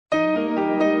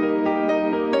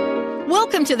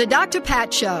Welcome to the Dr.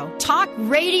 Pat Show. Talk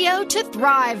radio to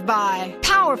thrive by.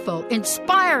 Powerful,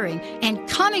 inspiring, and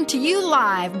coming to you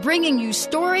live, bringing you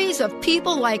stories of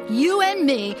people like you and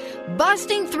me,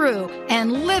 busting through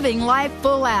and living life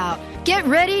full out. Get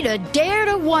ready to dare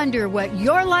to wonder what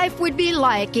your life would be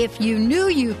like if you knew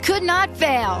you could not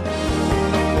fail.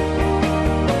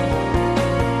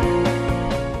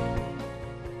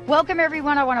 Welcome,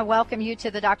 everyone. I want to welcome you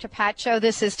to the Dr. Pat Show.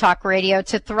 This is Talk Radio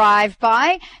to Thrive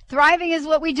By. Thriving is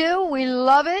what we do. We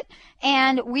love it.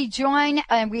 And we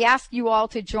ask you all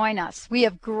to join us. We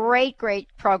have great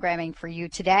programming for you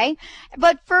today.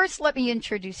 But first, let me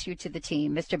introduce you to the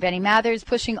team. Mr. Benny Mathers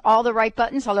pushing all the right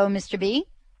buttons. Hello, Mr. B.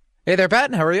 Hey there,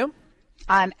 Pat. How are you?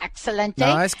 I'm excellent.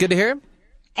 Nice. Good to hear.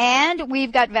 And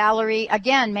we've got Valerie,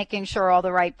 again, making sure all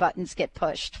the right buttons get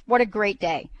pushed. What a great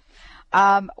day.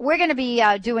 We're going to be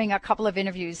doing a couple of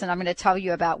interviews, and I'm going to tell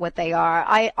you about what they are.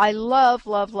 I love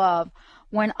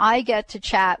when I get to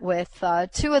chat with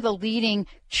two of the leading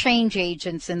change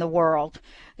agents in the world.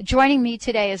 Joining me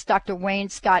today is Dr. Wayne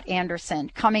Scott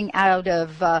Andersen, coming out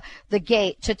of the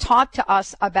gate to talk to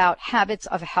us about habits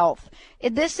of health.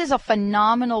 This is a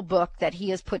phenomenal book that he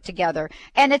has put together,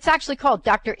 and it's actually called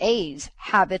Dr. A's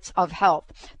Habits of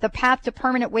Health, The Path to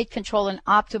Permanent Weight Control and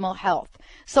Optimal Health.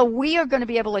 So we are going to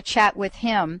be able to chat with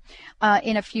him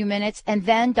in a few minutes, and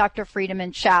then Dr.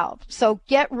 Friedemann Schaub. So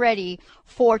get ready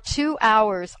for 2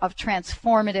 hours of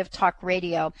transformative talk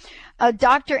radio.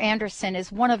 Dr. Andersen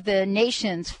is one of the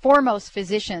nation's foremost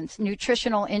physicians,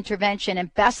 nutritional intervention,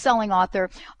 and best-selling author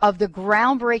of the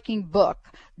groundbreaking book,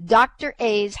 Dr.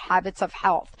 A's Habits of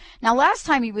Health. Now, last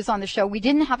time he was on the show, we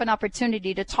didn't have an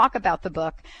opportunity to talk about the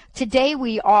book. Today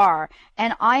we are,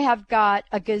 and I have got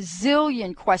a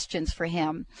gazillion questions for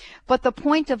him. But the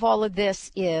point of all of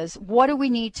this is, what do we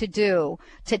need to do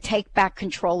to take back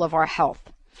control of our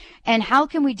health? And how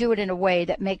can we do it in a way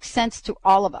that makes sense to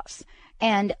all of us?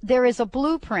 And there is a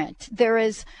blueprint. There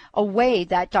is a way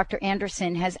that Dr.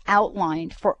 Andersen has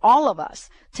outlined for all of us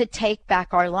to take back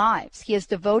our lives. He has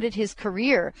devoted his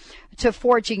career to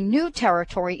forging new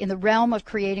territory in the realm of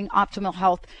creating optimal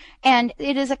health. And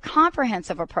it is a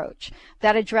comprehensive approach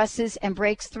that addresses and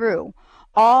breaks through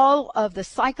all of the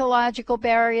psychological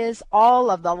barriers,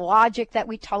 all of the logic that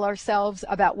we tell ourselves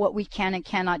about what we can and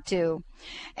cannot do.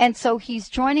 And so he's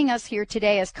joining us here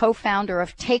today as co-founder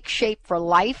of Take Shape for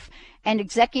Life and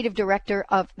executive director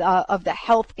of the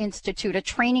Health Institute, a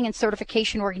training and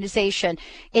certification organization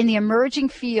in the emerging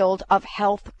field of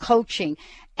health coaching.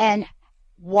 And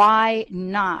why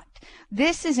not?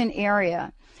 This is an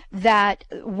area that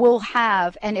will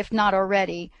have, and if not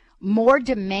already, more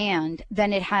demand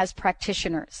than it has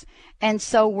practitioners. And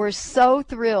so we're so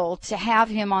thrilled to have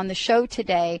him on the show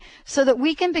today so that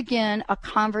we can begin a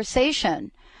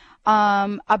conversation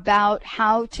about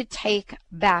how to take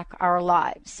back our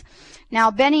lives. Now,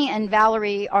 Benny and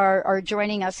Valerie are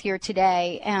joining us here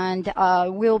today, and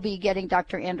we'll be getting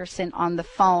Dr. Andersen on the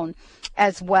phone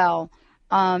as well.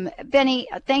 Benny,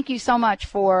 thank you so much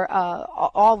for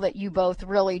all that you both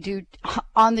really do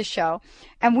on the show,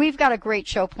 and we've got a great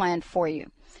show planned for you.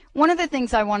 One of the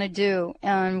things I want to do,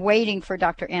 and waiting for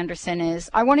Dr. Andersen, is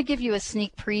I want to give you a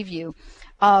sneak preview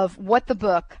of what the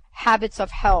book Habits of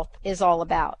Health is all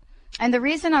about. And the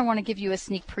reason I want to give you a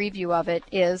sneak preview of it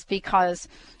is because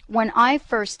when I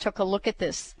first took a look at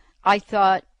this, I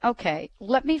thought, okay,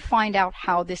 let me find out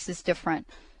how this is different.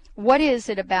 What is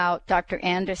it about Dr.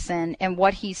 Andersen and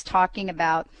what he's talking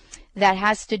about that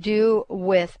has to do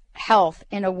with health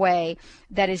in a way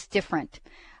that is different?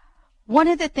 One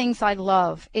of the things I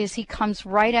love is he comes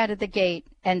right out of the gate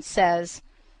and says,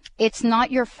 it's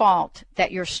not your fault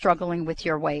that you're struggling with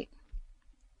your weight.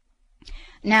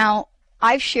 Now,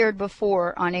 I've shared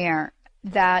before on air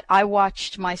that I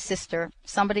watched my sister,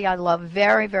 somebody I love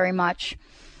very, very much,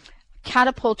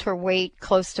 catapult her weight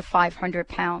close to 500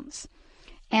 pounds.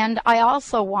 And I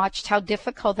also watched how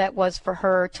difficult that was for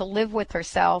her to live with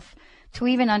herself, to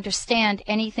even understand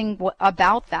anything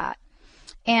about that.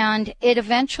 And it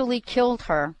eventually killed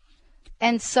her.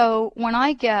 And so when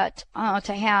I get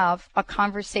to have a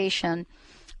conversation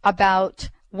about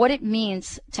what it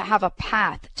means to have a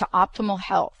path to optimal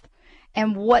health,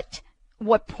 and what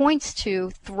points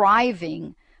to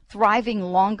thriving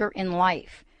longer in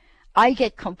life, I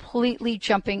get completely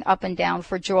jumping up and down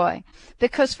for joy.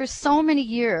 Because for so many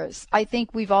years, I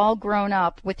think we've all grown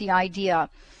up with the idea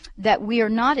that we are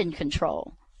not in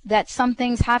control, that some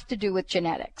things have to do with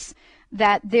genetics,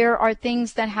 that there are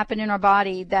things that happen in our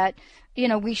body that,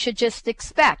 we should just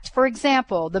expect. For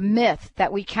example, the myth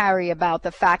that we carry about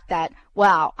the fact that,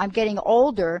 wow, I'm getting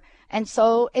older, and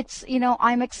so it's,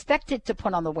 I'm expected to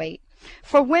put on the weight.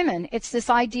 For women, it's this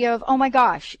idea of, oh my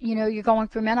gosh, you're going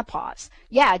through menopause.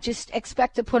 Yeah, just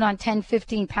expect to put on 10,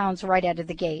 15 pounds right out of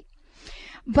the gate.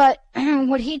 But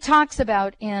what he talks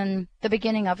about in the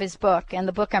beginning of his book, and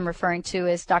the book I'm referring to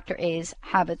is Dr. A's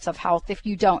Habits of Health. If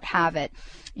you don't have it,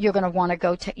 you're going to want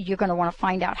to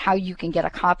find out how you can get a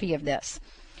copy of this.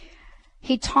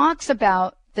 He talks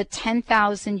about the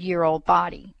 10,000-year-old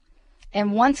body.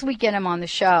 And once we get him on the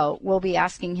show, we'll be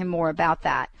asking him more about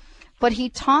that. But he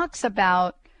talks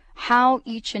about how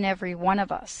each and every one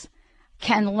of us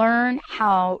can learn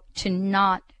how to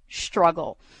not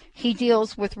struggle. He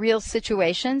deals with real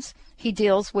situations. He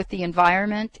deals with the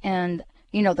environment and,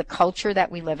 the culture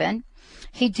that we live in.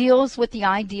 He deals with the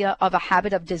idea of a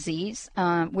habit of disease,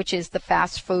 which is the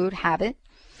fast food habit.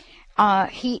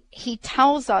 He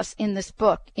tells us in this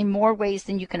book in more ways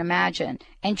than you can imagine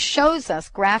and shows us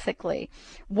graphically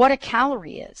what a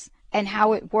calorie is and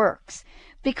how it works.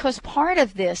 Because part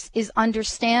of this is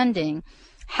understanding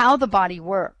how the body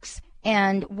works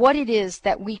and what it is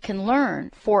that we can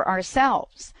learn for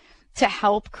ourselves to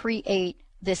help create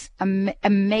this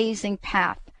amazing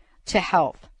path to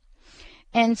health.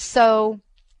 And so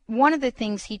one of the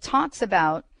things he talks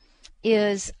about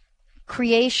is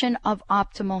creation of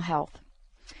optimal health.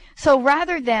 So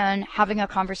rather than having a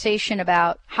conversation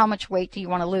about how much weight do you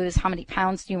want to lose, how many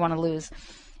pounds do you want to lose,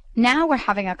 now we're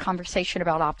having a conversation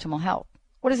about optimal health.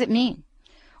 What does it mean?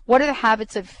 What are the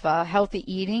habits of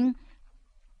healthy eating?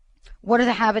 What are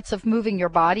the habits of moving your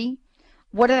body?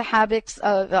 What are the habits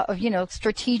of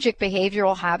strategic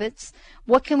behavioral habits?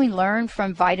 What can we learn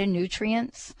from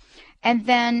phytonutrients? And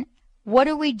then what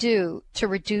do we do to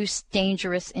reduce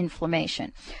dangerous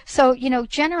inflammation? So,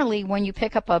 generally when you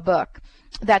pick up a book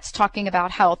that's talking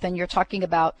about health and you're talking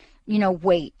about,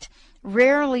 weight,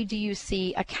 rarely do you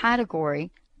see a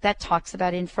category that talks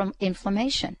about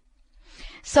inflammation.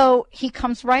 So he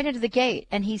comes right out of the gate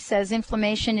and he says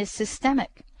inflammation is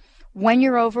systemic. When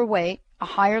you're overweight, a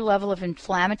higher level of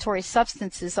inflammatory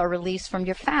substances are released from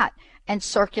your fat and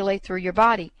circulate through your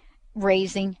body,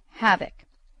 raising havoc.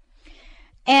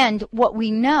 And what we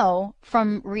know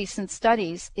from recent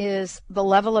studies is the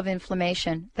level of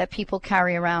inflammation that people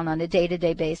carry around on a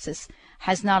day-to-day basis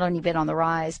has not only been on the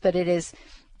rise, but it is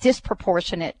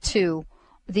disproportionate to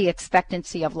the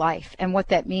expectancy of life. And what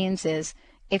that means is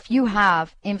if you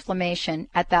have inflammation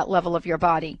at that level of your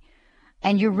body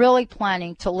and you're really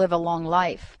planning to live a long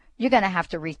life, you're going to have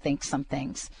to rethink some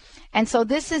things. And so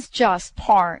this is just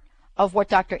part of what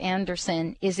Dr.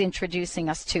 Andersen is introducing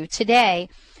us to. Today,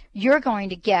 you're going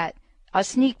to get a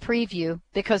sneak preview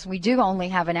because we do only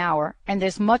have an hour, and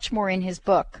there's much more in his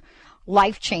book,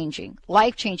 life-changing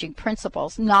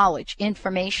principles, knowledge,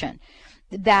 information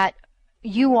that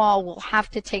you all will have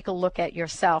to take a look at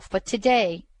yourself. But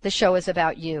today, the show is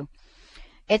about you.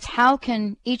 It's how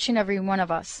can each and every one of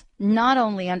us not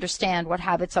only understand what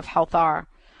habits of health are,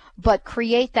 but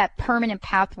create that permanent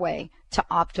pathway to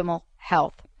optimal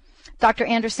health. Dr.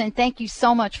 Andersen, thank you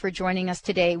so much for joining us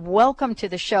today. Welcome to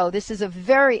the show. This is a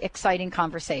very exciting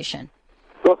conversation.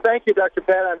 Well, thank you, Dr.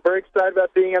 Pat. I'm very excited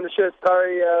about being on the show.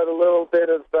 Sorry, a little bit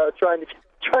of trying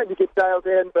to get dialed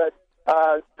in, but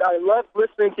I love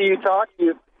listening to you talk.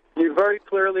 You very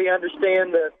clearly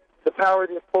understand the power,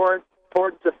 the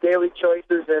importance of daily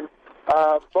choices, and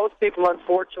most people,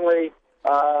 unfortunately,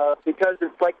 because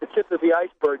it's like the tip of the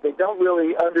iceberg, they don't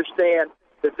really understand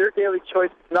that their daily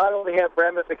choices not only have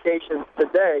ramifications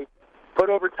today, but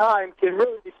over time can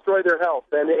really destroy their health.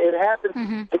 And it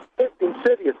happens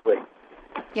insidiously.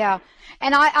 Yeah,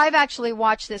 and I've actually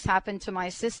watched this happen to my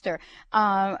sister.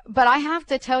 But I have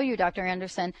to tell you, Dr.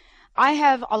 Andersen, I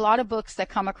have a lot of books that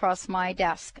come across my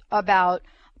desk about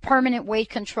permanent weight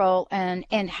control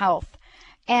and health.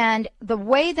 And the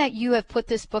way that you have put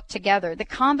this book together, the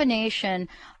combination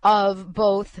of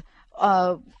both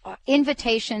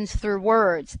invitations through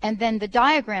words and then the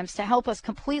diagrams to help us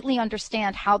completely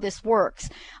understand how this works.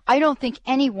 I don't think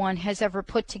anyone has ever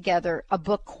put together a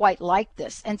book quite like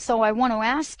this. And so I want to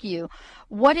ask you,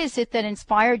 what is it that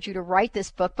inspired you to write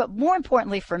this book? But more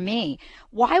importantly for me,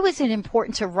 why was it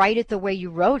important to write it the way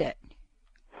you wrote it?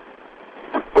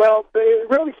 Well, it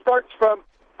really starts from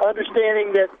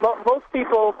understanding that most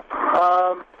people,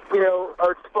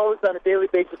 are exposed on a daily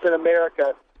basis in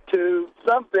America to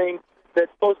something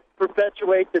that's supposed to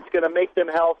perpetuate, that's going to make them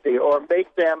healthy or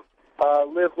make them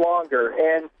live longer.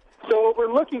 And so what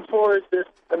we're looking for is this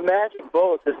magic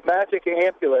bullet, this magic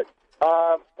amulet,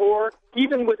 or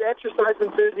even with exercise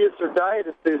enthusiasts or diet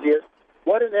enthusiasts,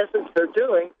 what in essence they're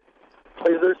doing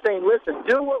is they're saying, listen,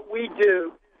 do what we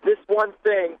do, this one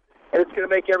thing, and it's going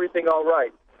to make everything all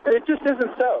right. And it just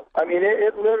isn't so. I mean,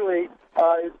 it literally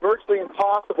it's virtually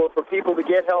impossible for people to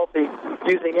get healthy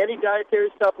using any dietary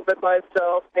supplement by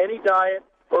itself, any diet,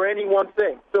 or any one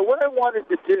thing. So what I wanted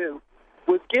to do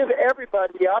was give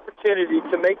everybody the opportunity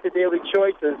to make the daily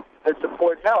choices that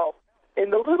support health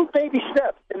in the little baby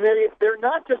steps. And they're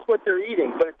not just what they're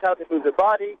eating, but it's how they move their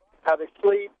body, how they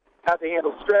sleep, how they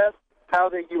handle stress,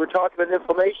 how you were talking about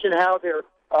inflammation, how they're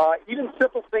even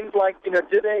simple things like,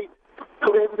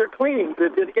 they're cleaning.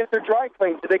 Did they get their dry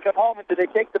cleaned? Did they come home and did they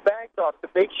take the bags off to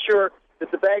make sure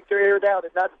that the bags are aired out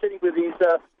and not sitting with these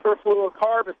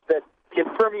perfluorocarbons that can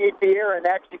permeate the air and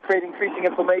actually create increasing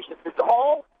inflammation? It's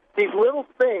all these little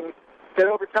things that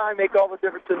over time make all the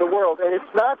difference in the world. And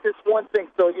it's not this one thing.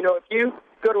 So, if you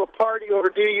go to a party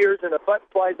over New Year's and a button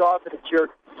flies off and it's your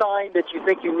sign that you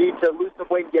think you need to lose some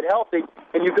weight and get healthy,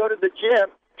 and you go to the gym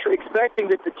expecting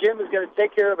that the gym is going to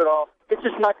take care of it all, it's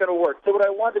just not going to work. So what I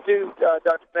wanted to do,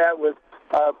 Dr. Pat, was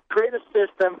create a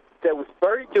system that was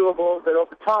very doable, that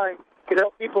over time could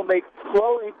help people make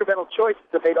slow, incremental choices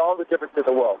that made all the difference in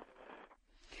the world.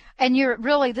 And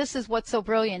this is what's so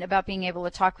brilliant about being able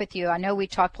to talk with you. I know we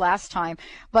talked last time,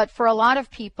 but for a lot of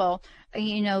people,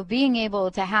 being able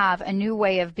to have a new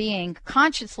way of being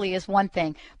consciously is one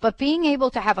thing, but being able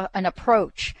to have an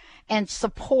approach and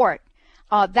support,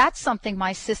 that's something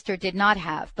my sister did not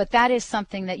have. But that is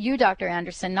something that you, Dr.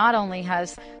 Andersen, not only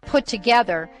has put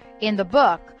together in the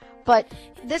book, but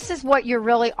this is what you're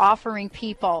really offering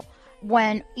people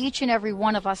when each and every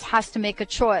one of us has to make a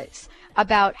choice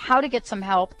about how to get some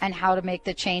help and how to make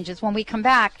the changes. When we come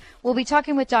back, we'll be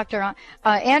talking with Dr.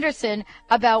 Andersen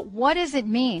about what does it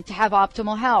mean to have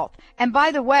optimal health. And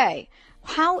by the way,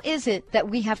 how is it that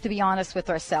we have to be honest with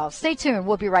ourselves? Stay tuned.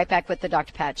 We'll be right back with the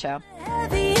Dr. Pat Show.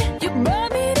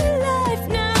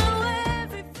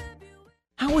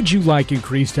 How would you like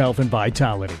increased health and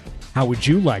vitality? How would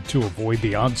you like to avoid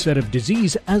the onset of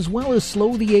disease as well as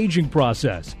slow the aging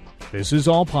process? This is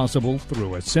all possible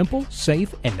through a simple,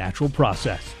 safe, and natural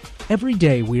process. Every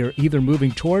day we are either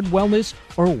moving toward wellness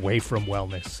or away from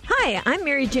wellness. Hi, I'm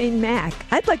Mary Jane Mack.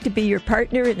 I'd like to be your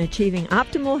partner in achieving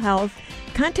optimal health.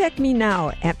 Contact me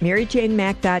now at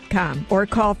maryjanemack.com or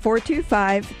call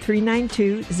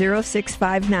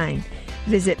 425-392-0659.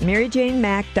 Visit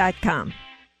maryjanemack.com.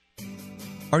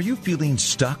 Are you feeling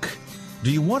stuck?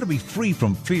 Do you want to be free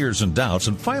from fears and doubts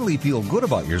and finally feel good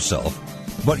about yourself,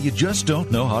 but you just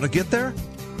don't know how to get there?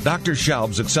 Dr.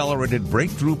 Schaub's Accelerated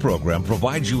Breakthrough Program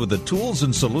provides you with the tools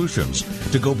and solutions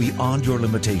to go beyond your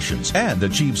limitations and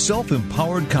achieve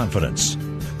self-empowered confidence.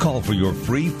 Call for your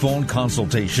free phone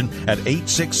consultation at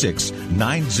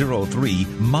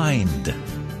 866-903-MIND.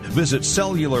 Visit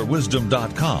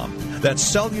cellularwisdom.com.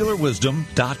 That's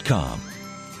cellularwisdom.com.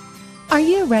 Are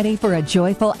you ready for a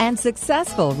joyful and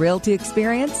successful realty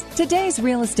experience? Today's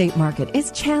real estate market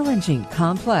is challenging,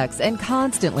 complex, and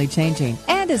constantly changing,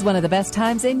 and is one of the best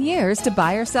times in years to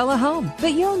buy or sell a home.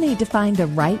 But you'll need to find the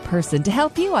right person to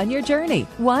help you on your journey,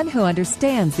 one who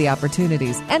understands the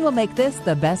opportunities and will make this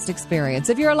the best experience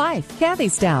of your life. Kathy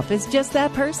Stauff is just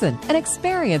that person, an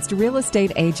experienced real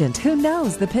estate agent who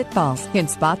knows the pitfalls, can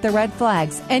spot the red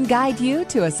flags, and guide you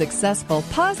to a successful,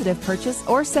 positive purchase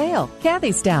or sale. Kathy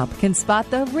Stauff can spot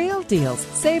the real deals,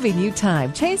 saving you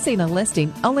time chasing a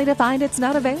listing only to find it's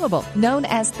not available. Known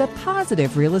as the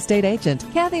Positive Real Estate Agent,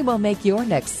 Kathy will make your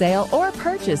next sale or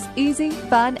purchase easy,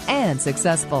 fun, and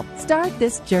successful. Start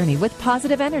this journey with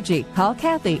positive energy. Call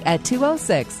Kathy at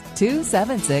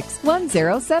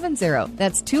 206-276-1070.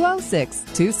 That's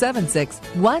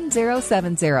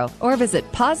 206-276-1070. Or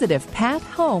visit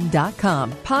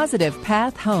PositivePathHome.com.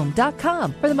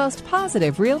 PositivePathHome.com for the most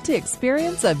positive realty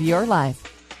experience of your life.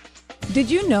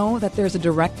 Did you know that there's a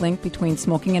direct link between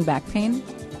smoking and back pain?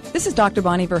 This is Dr.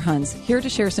 Bonnie Verhuns, here to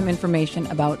share some information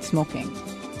about smoking.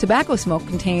 Tobacco smoke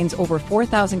contains over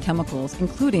 4,000 chemicals,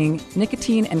 including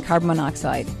nicotine and carbon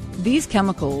monoxide. These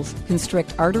chemicals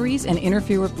constrict arteries and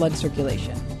interfere with blood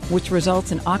circulation, which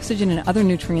results in oxygen and other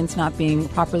nutrients not being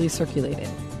properly circulated.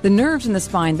 The nerves in the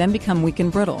spine then become weak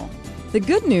and brittle. The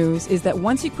good news is that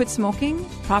once you quit smoking,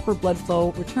 proper blood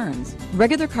flow returns.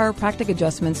 Regular chiropractic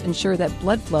adjustments ensure that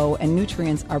blood flow and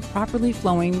nutrients are properly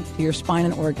flowing to your spine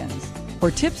and organs. For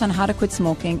tips on how to quit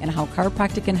smoking and how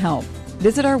chiropractic can help,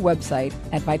 visit our website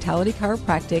at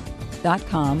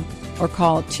vitalitychiropractic.com or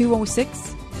call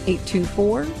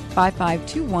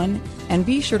 206-824-5521 and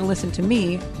be sure to listen to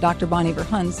me, Dr. Bonnie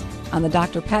Verhuns, on the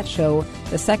Dr. Pat Show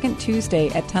the second Tuesday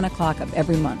at 10 o'clock of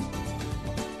every month.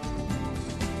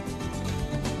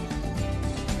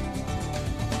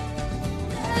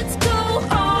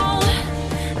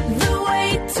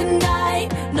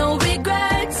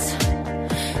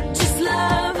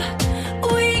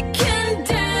 We can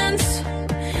dance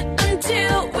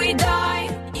until we die.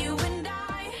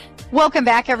 Welcome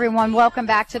back, everyone. Welcome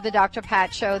back to the Dr.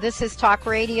 Pat Show. This is Talk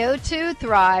Radio to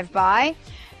Thrive By.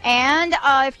 And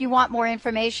if you want more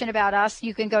information about us,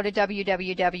 you can go to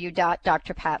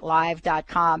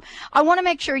www.drpatlive.com. I want to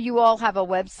make sure you all have a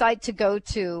website to go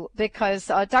to because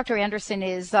Dr. Andersen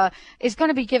is going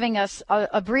to be giving us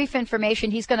a brief information.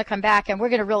 He's going to come back, and we're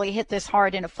going to really hit this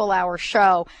hard in a full-hour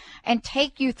show and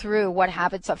take you through what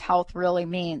habits of health really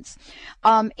means.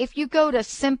 If you go to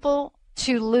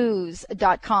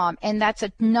simpletolose.com, and that's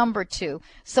a number 2.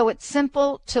 So it's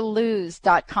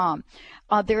simpletolose.com.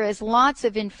 There is lots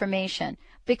of information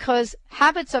because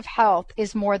Habits of Health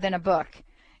is more than a book.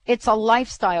 It's a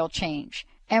lifestyle change.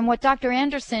 And what Dr.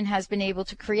 Andersen has been able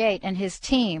to create and his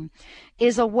team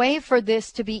is a way for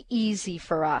this to be easy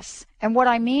for us. And what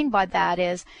I mean by that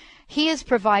is he has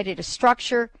provided a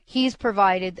structure. He's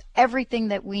provided everything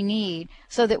that we need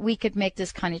so that we could make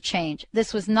this kind of change.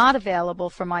 This was not available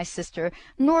for my sister,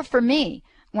 nor for me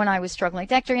when I was struggling.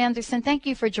 Dr. Andersen, thank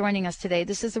you for joining us today.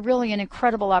 This is really an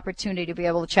incredible opportunity to be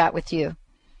able to chat with you.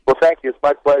 Well, thank you. It's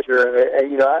my pleasure.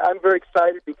 And I'm very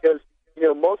excited because,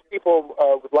 most people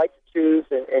would like to choose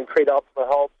and create optimal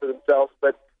health for themselves,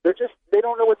 but they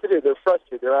don't know what to do. They're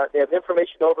frustrated. They have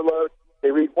information overload.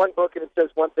 They read one book and it says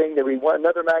one thing. They read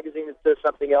another magazine that says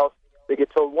something else. They get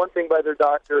told one thing by their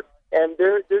doctor. And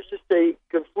there's just a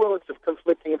confluence of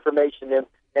conflicting information. And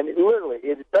literally,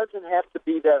 it doesn't have to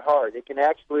be that hard. It can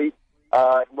actually,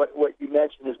 what you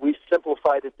mentioned is we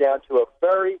simplified it down to a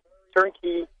very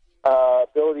turnkey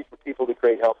ability for people to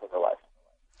create health in their life.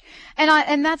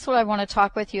 And that's what I want to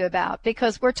talk with you about,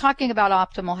 because we're talking about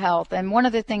optimal health. And one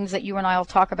of the things that you and I will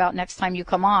talk about next time you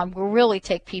come on, we'll really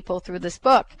take people through this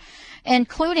book,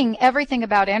 including everything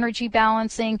about energy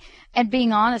balancing and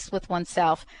being honest with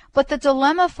oneself. But the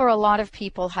dilemma for a lot of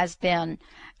people has been,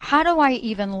 how do I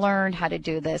even learn how to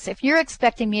do this? If you're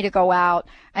expecting me to go out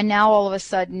and now all of a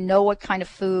sudden know what kind of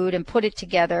food and put it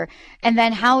together, and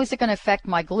then how is it going to affect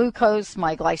my glucose,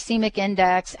 my glycemic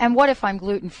index, and what if I'm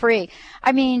gluten-free?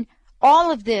 I mean,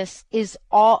 all of this is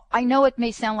I know it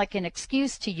may sound like an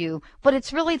excuse to you, but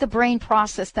it's really the brain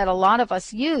process that a lot of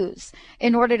us use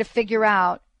in order to figure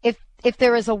out if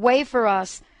there is a way for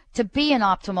us to be in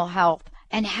optimal health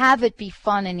and have it be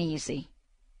fun and easy.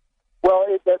 Well,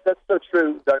 that's so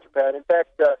true, Dr. Pat. In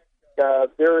fact,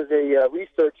 there is a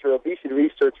obesity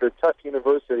researcher at Tufts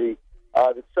University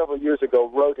that several years ago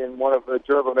wrote in one of the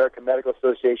Journal of American Medical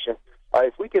Association,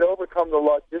 if we could overcome the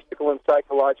logistical and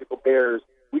psychological barriers,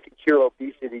 we could cure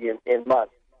obesity in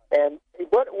months. And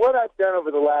what I've done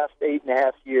over the last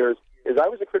 8.5 years is I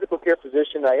was a critical care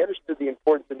physician. I understood the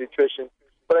importance of nutrition,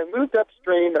 but I moved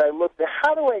upstream and I looked at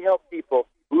how do I help people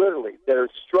literally that are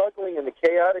struggling in the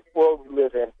chaotic world we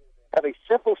live in have a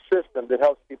simple system that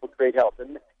helps people create health.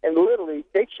 And literally,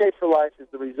 Take Shape for Life is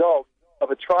the result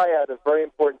of a triad of very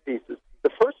important pieces. The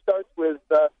first starts with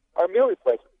our meal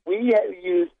replacement. We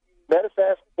use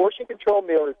Medifast portion-control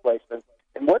meal replacements,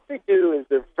 and what they do is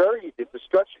they're very easy. It's a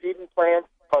structured eating plan,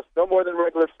 costs no more than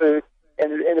regular food,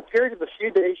 and in a period of a few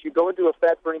days, you go into a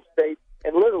fat-burning state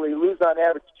and literally lose on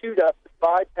average 2 to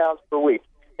 5 pounds per week.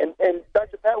 And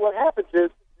Dr. Pat, what happens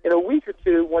is, in a week or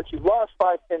two, once you've lost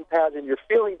 5-10 pounds and you're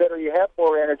feeling better, you have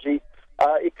more energy,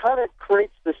 it kind of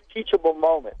creates this teachable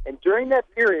moment. And during that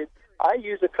period, I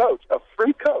use a coach, a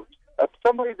free coach,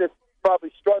 somebody that's probably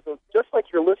struggled, just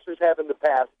like your listeners have in the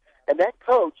past. And that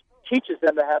coach teaches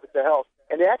them the habits of health,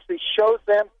 and it actually shows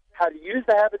them how to use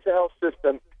the habits of health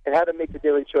system and how to make the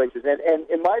daily choices. And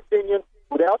in my opinion,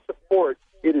 without support,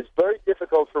 it is very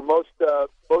difficult for most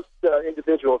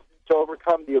individuals to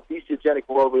overcome the obesogenic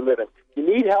world we live in. You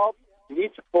need help, you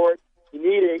need support, you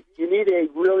need a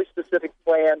really specific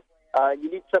plan, you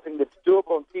need something that's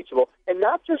doable and teachable, and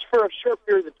not just for a short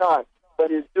period of time,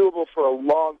 but is doable for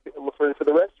for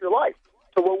the rest of your life.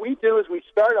 So what we do is we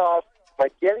start off by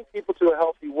getting people to a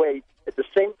healthy weight. At the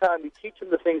same time, we teach them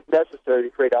the things necessary to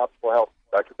create optimal health,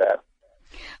 Dr. Pat.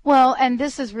 Well, and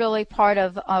this is really part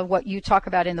of what you talk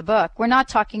about in the book. We're not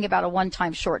talking about a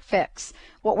one-time short fix.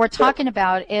 What we're talking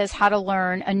about is how to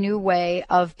learn a new way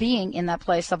of being in that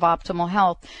place of optimal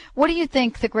health. What do you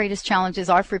think the greatest challenges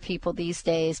are for people these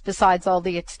days, besides all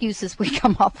the excuses we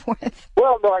come up with?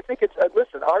 Well, no, I think it's,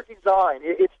 listen, our design,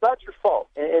 it's not your fault.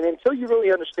 And until you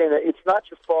really understand that it's not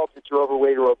your fault that you're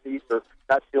overweight or obese or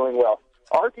not feeling well.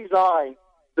 Our design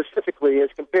specifically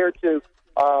as compared to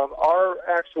our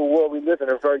actual world we live in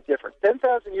are very different.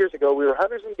 10,000 years ago, we were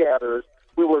hunters and gatherers.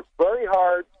 We worked very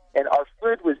hard, and our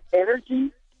food was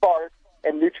energy, sparse,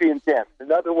 and nutrient dense.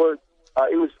 In other words,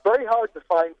 it was very hard to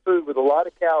find food with a lot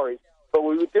of calories, but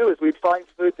what we would do is we'd find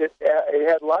food that it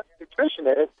had lots of nutrition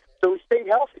in it, so we stayed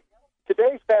healthy.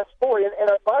 today's fast forward, and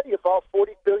our body evolved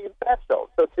 40 billion fat cells.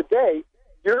 So today,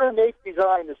 your innate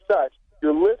design is such,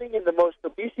 you're living in the most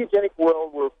obesogenic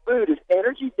world where food is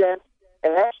energy-dense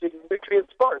and actually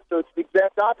nutrient-sparse. So it's the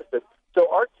exact opposite.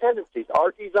 So our tendencies,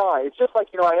 our design, it's just like,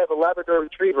 I have a Labrador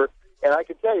Retriever, and I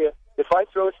can tell you, if I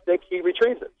throw a stick, he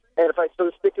retrieves it. And if I throw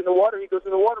a stick in the water, he goes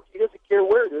in the water. He doesn't care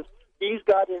where it is. He's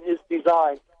got in his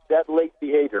design that late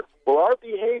behavior. Well, our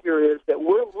behavior is that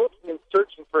we're looking and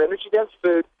searching for energy-dense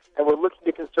food, and we're looking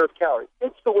to conserve calories.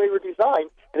 It's the way we're designed.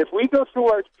 And if we go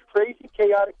through our crazy,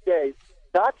 chaotic days,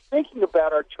 not thinking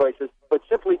about our choices, but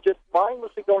simply just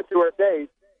mindlessly going through our days,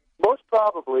 most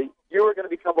probably you are going to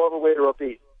become overweight or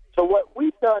obese. So what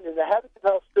we've done in the Habits of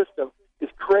Health system is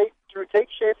create, through Take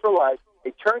Shape for Life,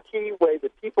 a turnkey way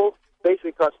that people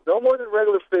basically cost no more than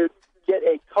regular food, get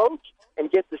a coach and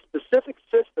get the specific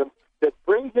system that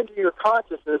brings into your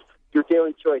consciousness your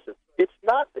daily choices. It's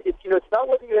not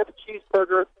whether you have a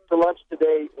cheeseburger for lunch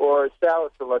today or a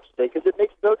salad for lunch today, because it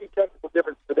makes no detectable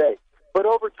difference today. But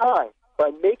over time,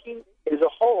 by making as a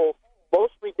whole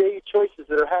mostly daily choices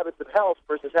that are habits of health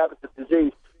versus habits of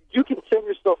disease, you can send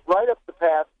yourself right up the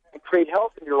path and create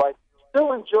health in your life,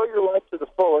 still enjoy your life to the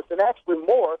fullest, and actually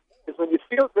more, is when you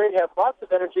feel great, have lots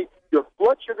of energy, your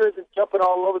blood sugar isn't jumping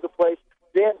all over the place,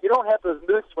 then you don't have those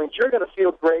mood swings. You're going to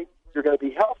feel great. You're going to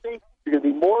be healthy. You're going to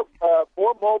be more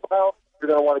mobile. You're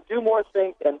going to want to do more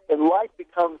things, and life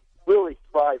becomes really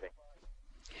thriving.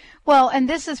 Well, and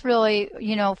this is really,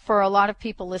 for a lot of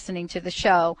people listening to the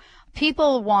show,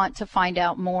 people want to find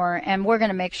out more, and we're going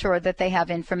to make sure that they have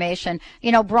information.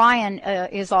 Brian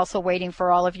is also waiting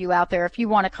for all of you out there. If you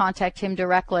want to contact him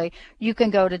directly, you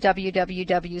can go to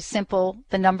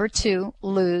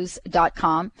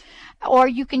www.simple2lose.com, or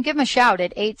you can give him a shout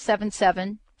at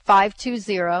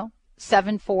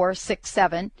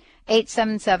 877-520-7467.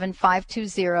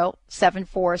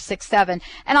 877-520-7467.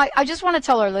 And I just want to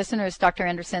tell our listeners, Dr.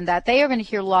 Andersen, that they are going to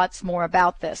hear lots more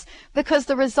about this because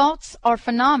the results are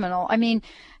phenomenal. I mean,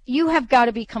 you have got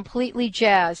to be completely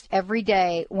jazzed every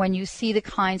day when you see the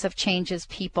kinds of changes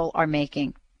people are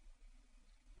making.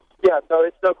 Yeah, no,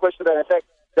 it's no question about it. In fact,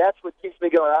 that's what keeps me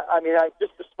going. I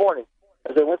just this morning,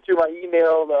 as I went through my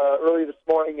email early this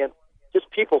morning, and just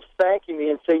people thanking me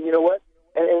and saying, you know what?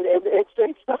 And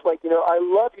saying stuff like, I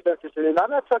love you, Dr. Sid. And I'm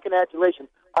not talking adulation.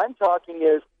 I'm talking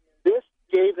is this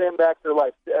gave them back their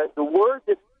life. The word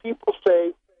that people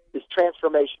say is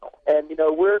transformational. And,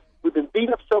 we've been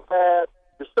beat up so bad.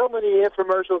 There's so many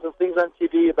infomercials and things on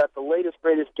TV about the latest,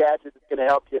 greatest gadget that's going to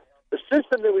help you. The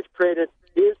system that we've created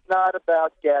is not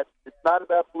about gadgets. It's not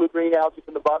about blue-green algae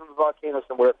from the bottom of a volcano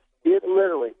somewhere. It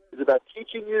literally is about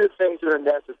teaching you the things that are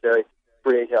necessary to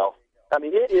create health. I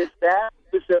mean, it is that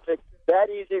specific, that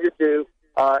easy to do,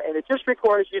 and it just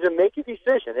requires you to make a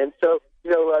decision. And so,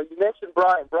 you mentioned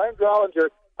Brian. Brian Grollinger,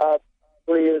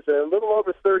 he is a little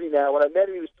over 30 now. When I met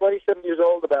him, he was 27 years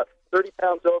old, about 30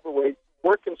 pounds overweight,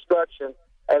 worked construction,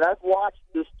 and I've watched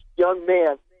this young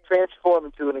man transform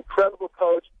into an incredible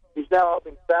coach. He's now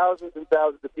helping thousands and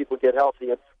thousands of people get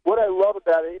healthy. And what I love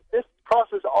about it, this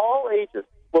crosses all ages.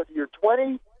 Whether you're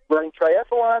 20, running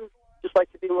triathlon, just like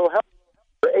to be a little healthy,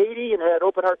 or 80 and had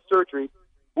open heart surgery,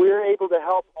 we're able to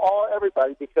help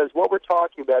everybody because what we're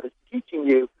talking about is teaching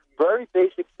you very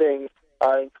basic things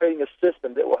and creating a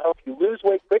system that will help you lose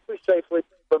weight quickly, safely,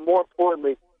 but more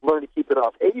importantly, learn to keep it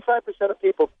off. 85% of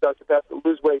people, Dr. Pat, that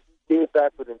lose weight gain it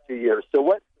back within 2 years. So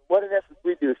what in essence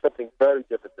we do is something very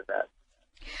different than that.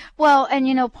 Well,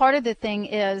 and part of the thing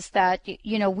is that,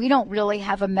 we don't really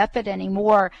have a method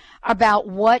anymore about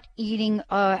what eating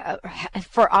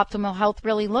for optimal health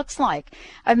really looks like.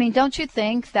 I mean, don't you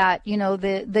think that,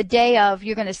 the day of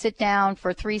you're going to sit down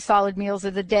for 3 solid meals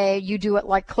of the day, you do it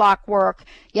like clockwork,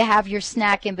 you have your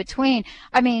snack in between.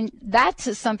 I mean, that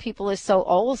to some people is so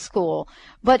old school.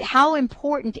 But how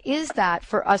important is that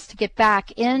for us to get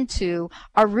back into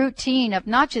a routine of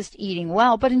not just eating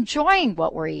well, but enjoying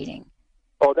what we're eating?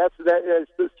 Oh, that is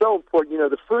so important.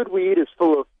 The food we eat is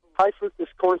full of high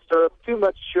fructose corn syrup, too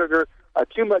much sugar,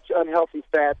 too much unhealthy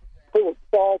fat, full of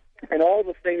salt, and all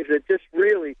the things that just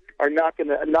really are not going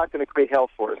to create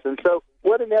health for us. And so,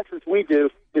 what in essence we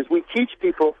do is we teach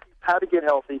people how to get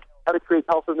healthy, how to create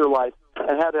health in their life,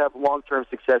 and how to have long-term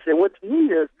success. And what's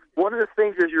neat is one of the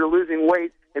things is you're losing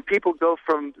weight, and people go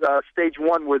from stage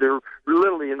 1, where they're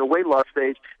literally in the weight loss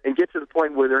stage, and get to the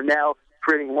point where they're now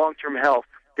creating long-term health.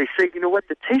 They say, you know what,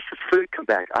 the taste of food come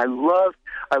back. I love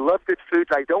good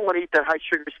foods. I don't want to eat that high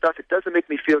sugar stuff. It doesn't make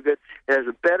me feel good. It has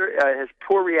has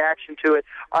poor reaction to it.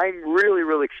 I'm really,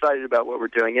 really excited about what we're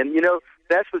doing. And,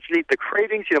 that's what's neat. The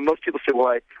cravings, most people say, well,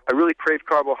 I really crave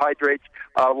carbohydrates.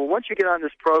 Well, once you get on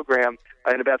this program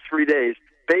in about 3 days,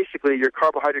 basically your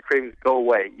carbohydrate cravings go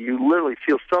away. You literally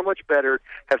feel so much better,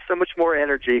 have so much more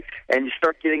energy, and you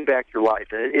start getting back your life.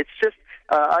 And it's just,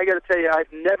 I got to tell you,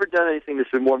 I've never done anything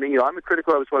that's been more meaningful. I'm a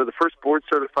critical. I was one of the first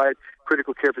board-certified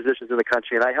critical care physicians in the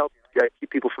country, and I help keep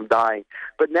people from dying.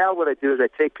 But now what I do is I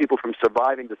take people from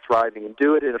surviving to thriving and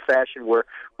do it in a fashion where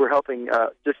we're helping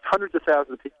just hundreds of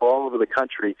thousands of people all over the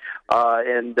country.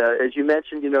 And as you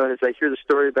mentioned, and as I hear the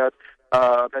story about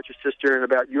your sister and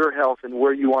about your health and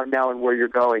where you are now and where you're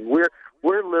going,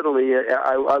 we're literally,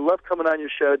 I love coming on your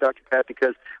show, Dr. Pat,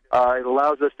 because it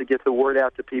allows us to get the word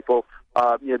out to people.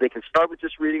 They can start with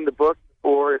just reading the book,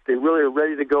 or if they really are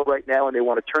ready to go right now and they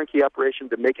want a turnkey operation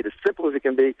to make it as simple as it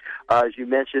can be, as you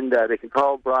mentioned, they can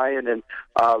call Brian and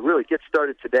really get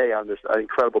started today on this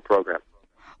incredible program.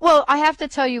 Well, I have to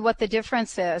tell you what the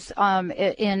difference is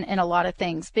in a lot of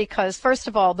things, because first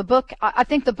of all, the book, I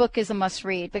think the book is a must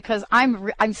read, because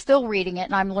I'm still reading it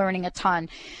and I'm learning a ton.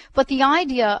 But the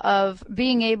idea of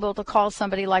being able to call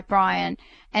somebody like Brian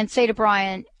and say to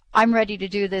Brian, I'm ready to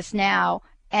do this now,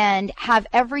 and have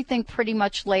everything pretty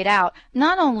much laid out.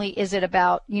 Not only is it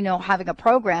about, having a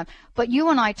program, but you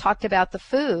and I talked about the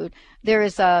food. There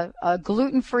is a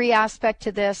gluten-free aspect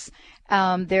to this.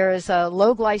 There is a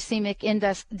low glycemic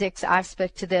index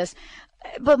aspect to this.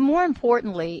 But more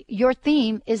importantly, your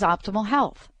theme is optimal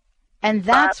health. And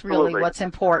that's really what's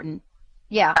important.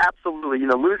 Yeah. Absolutely.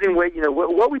 Losing weight,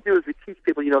 what we do is we teach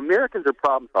people, Americans are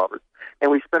problem solvers, and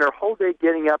we spend our whole day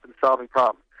getting up and solving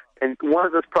problems. And one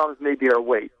of those problems may be our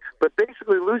weight. But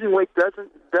basically, losing weight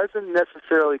doesn't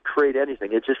necessarily create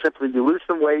anything. It's just simply you lose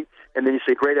some weight, and then you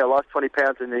say, great, I lost 20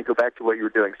 pounds, and then you go back to what you were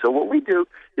doing. So what we do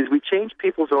is we change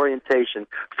people's orientation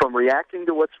from reacting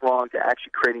to what's wrong to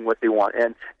actually creating what they want.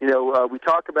 And, we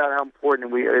talk about how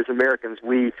important we, as Americans,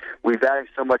 we value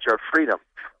so much our freedom.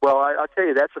 Well, I'll tell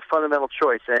you, that's a fundamental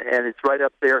choice, and it's right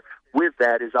up there with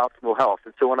that is optimal health.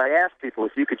 And so when I ask people,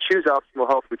 if you could choose optimal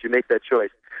health, would you make that choice?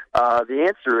 The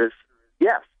answer is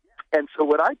yes. And so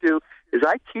what I do is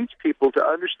I teach people to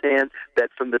understand that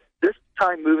from this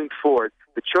time moving forward,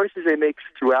 the choices they make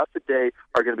throughout the day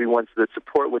are going to be ones that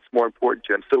support what's more important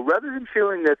to them. So rather than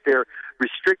feeling that they're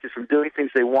restricted from doing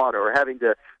things they want or having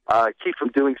to keep from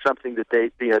doing something that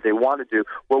they want to do,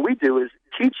 what we do is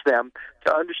teach them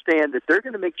to understand that they're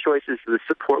going to make choices that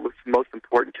support what's most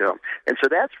important to them. And so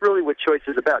that's really what choice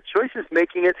is about. Choice is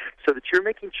making it so that you're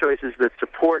making choices that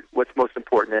support what's most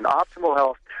important. And optimal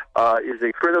health is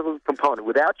a critical component.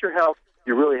 Without your health,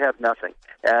 you really have nothing.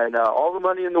 And all the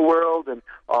money in the world and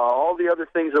all the other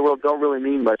things in the world don't really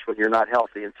mean much when you're not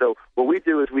healthy. And so what we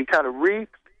do is we kind of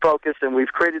refocus, and we've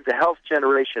created the Health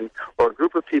Generation, or a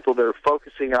group of people that are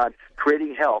focusing on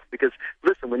creating health. Because,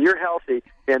 listen, when you're healthy,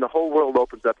 and the whole world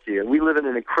opens up to you. And we live in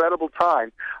an incredible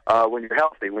time when you're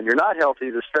healthy. When you're not healthy,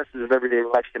 the stresses of everyday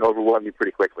life can overwhelm you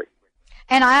pretty quickly.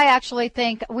 And I actually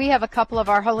think we have a couple of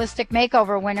our holistic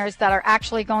makeover winners that are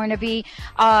actually going to be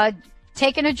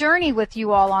taking a journey with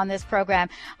you all on this program.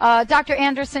 Dr.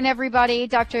 Andersen, everybody,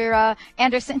 Dr.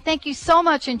 Andersen, thank you so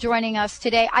much in joining us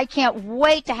today. I can't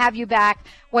wait to have you back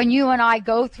when you and I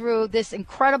go through this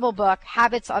incredible book,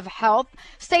 Habits of Health.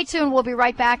 Stay tuned. We'll be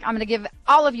right back. I'm going to give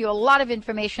all of you a lot of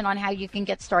information on how you can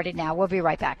get started now. We'll be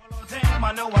right back.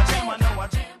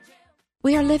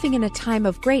 We are living in a time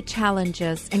of great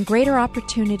challenges and greater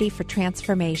opportunity for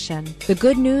transformation. The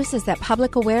good news is that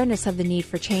public awareness of the need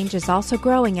for change is also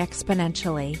growing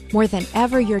exponentially. More than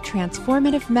ever, your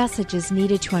transformative message is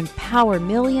needed to empower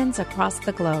millions across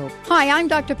the globe. Hi, I'm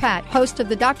Dr. Pat, host of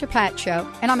The Dr. Pat Show,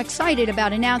 and I'm excited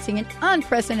about announcing an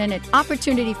unprecedented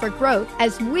opportunity for growth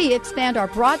as we expand our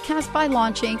broadcast by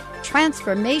launching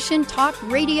Transformation Talk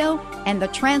Radio and the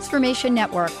Transformation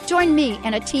Network. Join me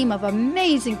and a team of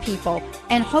amazing people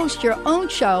and host your own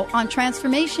show on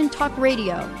Transformation Talk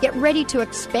Radio. Get ready to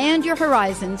expand your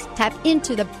horizons, tap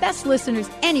into the best listeners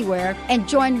anywhere, and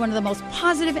join one of the most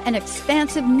positive and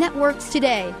expansive networks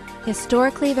today.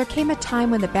 Historically, there came a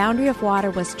time when the boundary of water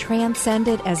was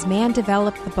transcended as man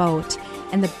developed the boat,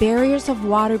 and the barriers of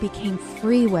water became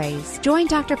freeways. Join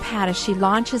Dr. Pat as she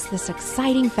launches this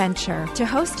exciting venture. To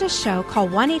host a show, call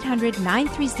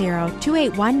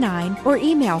 1-800-930-2819 or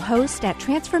email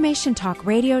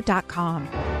host@transformationtalkradio.com.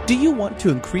 Do you want to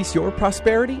increase your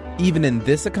prosperity, even in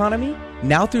this economy?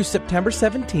 Now through September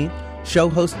 17th, show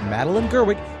host Madeline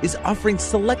Gerwick is offering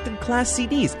selected class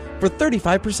CDs for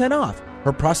 35% off.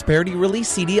 Her Prosperity Release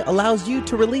CD allows you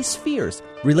to release fears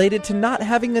related to not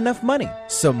having enough money,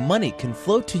 so money can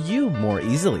flow to you more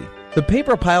easily. The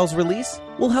Paper Piles release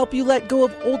will help you let go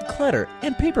of old clutter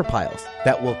and paper piles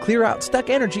that will clear out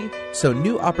stuck energy so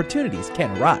new opportunities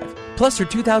can arrive. Plus, her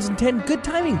 2010 Good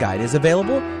Timing Guide is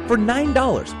available for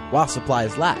 $9 while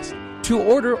supplies last. To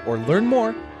order or learn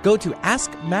more, go to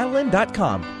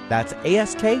AskMadeline.com. That's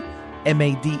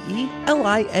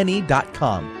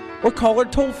AskMadeline.com. Or call her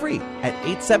toll free at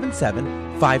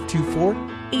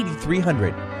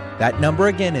 877-524-8300. That number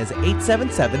again is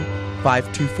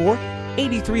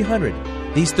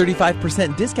 877-524-8300. These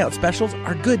 35% discount specials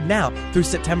are good now through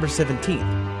September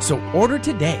 17th. So order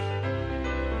today.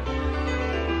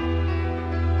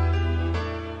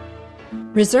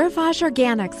 Reservage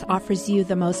Organics offers you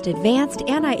the most advanced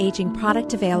anti-aging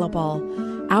product available.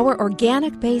 Our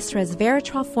organic-based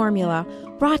resveratrol formula,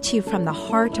 brought to you from the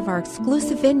heart of our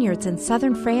exclusive vineyards in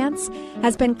southern France,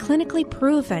 has been clinically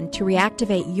proven to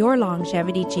reactivate your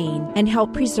longevity gene and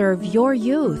help preserve your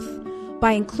youth.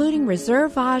 By including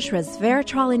Reservage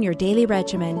resveratrol in your daily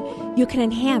regimen, you can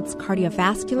enhance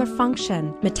cardiovascular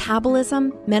function,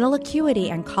 metabolism, mental acuity,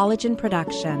 and collagen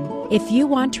production. If you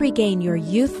want to regain your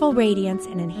youthful radiance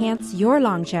and enhance your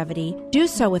longevity, do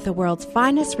so with the world's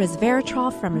finest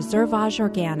resveratrol from Reservage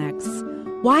Organics.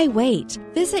 Why wait?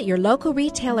 Visit your local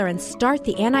retailer and start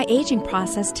the anti-aging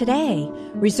process today.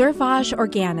 Reservage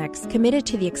Organics, committed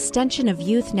to the extension of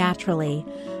youth naturally.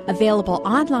 Available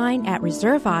online at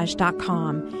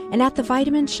reservage.com and at the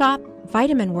Vitamin Shop,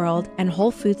 Vitamin World, and Whole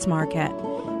Foods Market.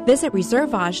 Visit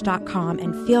reservage.com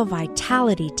and feel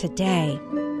vitality today.